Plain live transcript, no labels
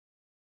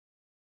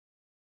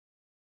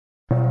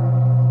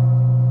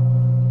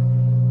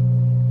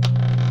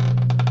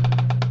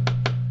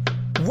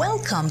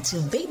Welcome to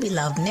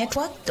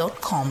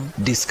BabyLoveNetwork.com.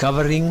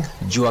 Discovering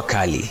Jua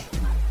Cali.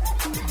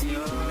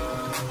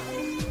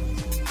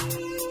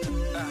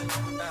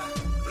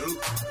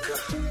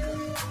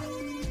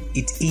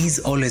 It is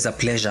always a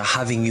pleasure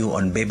having you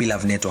on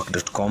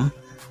BabyLoveNetwork.com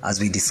as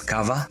we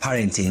discover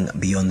parenting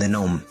beyond the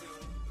norm.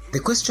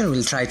 The question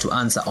we'll try to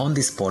answer on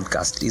this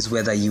podcast is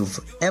whether you've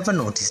ever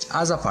noticed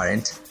as a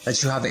parent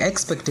that you have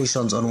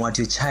expectations on what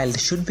your child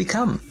should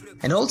become.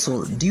 And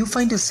also, do you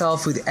find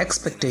yourself with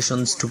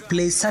expectations to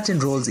play certain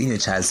roles in your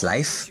child's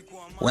life?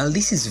 Well,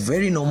 this is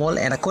very normal,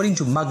 and according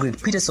to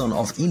Margaret Peterson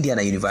of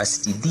Indiana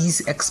University,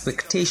 these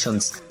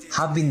expectations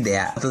have been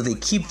there, though they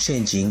keep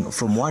changing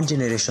from one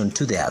generation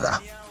to the other.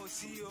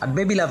 At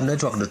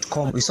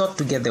BabyLoveNetwork.com, we sought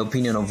to get the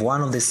opinion of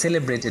one of the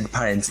celebrated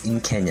parents in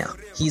Kenya.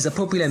 He is a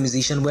popular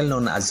musician well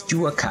known as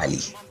Jua Cali.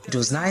 It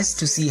was nice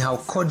to see how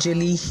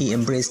cordially he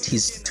embraced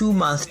his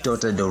 2-month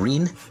daughter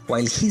Doreen,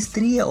 while his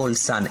 3-year-old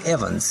son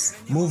Evans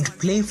moved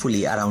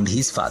playfully around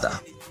his father.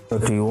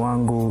 Watoto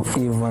wangu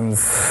Evans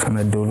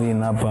na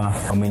Doreen hapa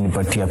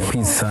wamenipatia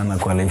peace sana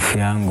kwa life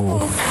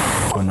yangu.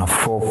 Kuna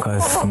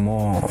focus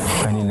more,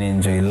 yani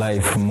enjoy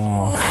life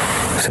more.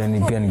 Sasa ni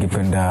pia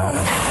ningependa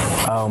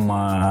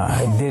ma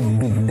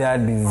deadbeat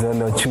daddies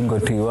wale wachunga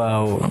mtoto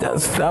wao.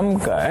 Just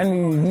amka,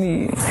 yani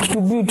ni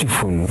kitu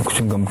beautiful.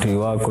 Kuchunga mtoto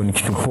wako ni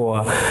kitu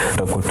poa,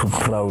 utakuwa too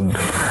proud.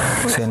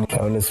 So I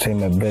always try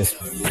my best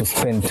to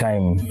spend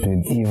time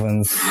with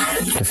Evans,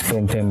 to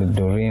spend time with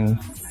Doreen.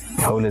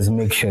 I always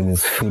make sure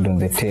there's food on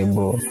the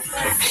table,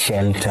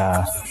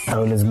 shelter. I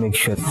always make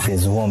sure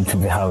there's warmth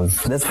in the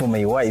house. That's for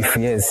my wife,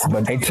 yes,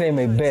 but I try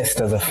my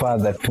best as a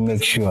father to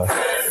make sure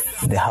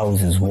the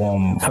house is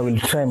warm. I will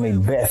try my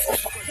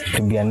best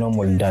to be a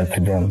normal dad to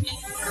them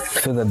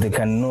so that they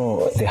can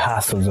know the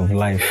hassles of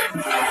life.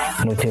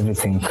 Not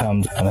everything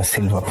comes on a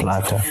silver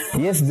platter.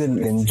 Yes, they'll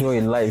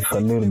enjoy life a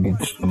little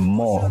bit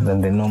more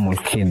than the normal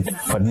kid,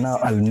 but now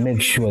I'll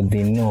make sure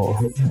they know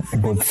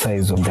both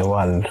sides of the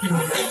world.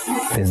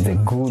 There's the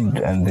good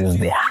and there's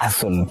the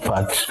hassle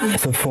part.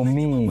 So for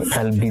me,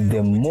 I'll be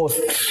the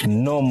most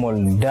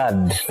normal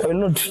dad. I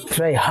will not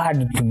try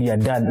hard to be a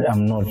dad,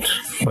 I'm not.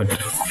 But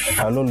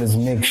I'll always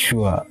make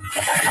sure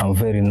I'm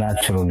very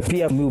natural.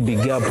 Pia mi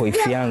ubiga hapo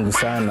ifi yangu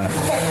sana.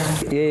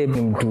 Yeye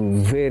ni mtu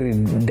very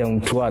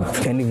down to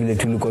earth. Yani vile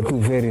tulikuwa tu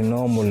very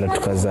normal na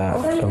tukaza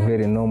a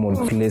very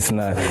normal place.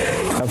 Na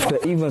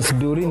after Evans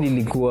Doreen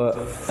ilikuwa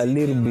a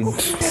little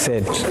bit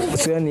set.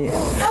 So yani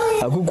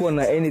hakukuwa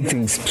na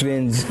anything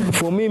strange.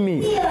 For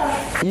me,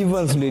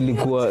 Evans ndio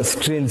ilikuwa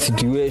strange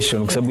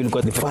situation kwa sababu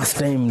ilikuwa the first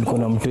time nilikuwa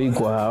na mtoi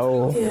kwa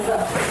hao.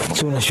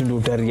 So unashindwa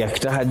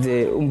utareact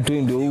aje,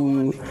 mtoi ndio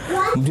huyu,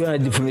 mtoi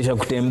anajifundisha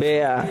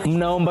kutembea,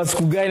 mnaomba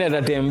siku gani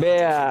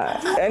atatembea.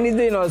 Yani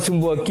ndio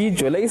inawasumbua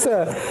kichwa. Like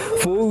sasa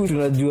for huyu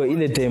tunajua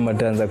ile time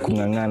ataanza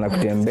kungangana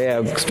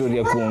kutembea, story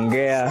ya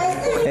kuongea.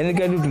 Yani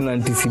kadi tuna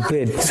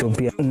anticipate. So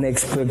pia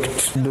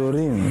expect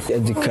Doreen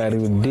ajikari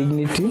with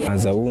dignity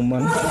as a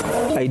woman,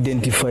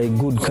 identify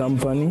good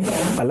company,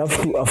 alafu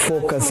to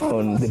focus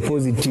on the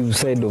positive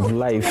side of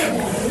life,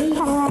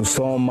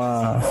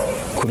 kusoma,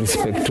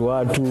 kurespect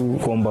watu,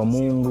 kuomba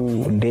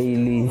Mungu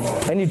daily,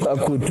 and it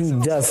akuwe tu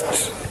just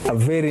a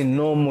very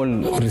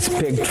normal,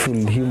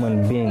 respectful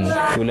human being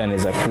yule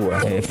anaweza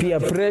kuwa. Pia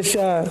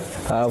pressure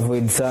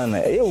avoid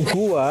sana.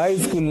 Ukuwa high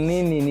school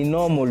nini ni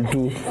normal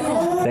tu,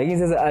 lakini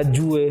sasa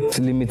ajue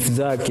limits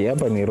zake.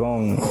 Hapa ni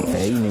wrong,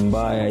 hii ni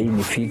mbaya, hii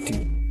ni fiti.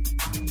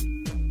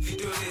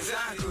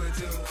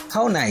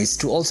 How nice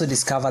to also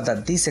discover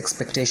that these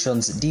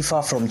expectations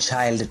differ from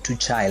child to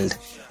child.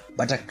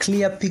 But a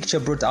clear picture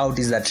brought out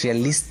is that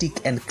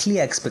realistic and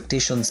clear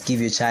expectations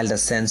give your child a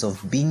sense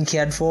of being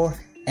cared for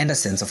and a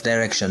sense of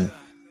direction.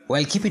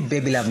 Well, keep it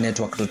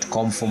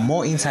BabyLoveNetwork.com for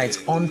more insights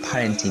on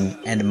parenting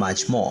and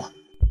much more.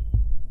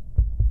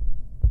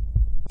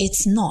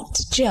 It's not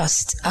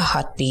just a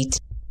heartbeat.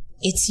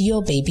 It's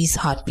your baby's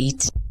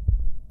heartbeat.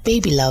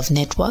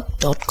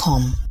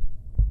 BabyLoveNetwork.com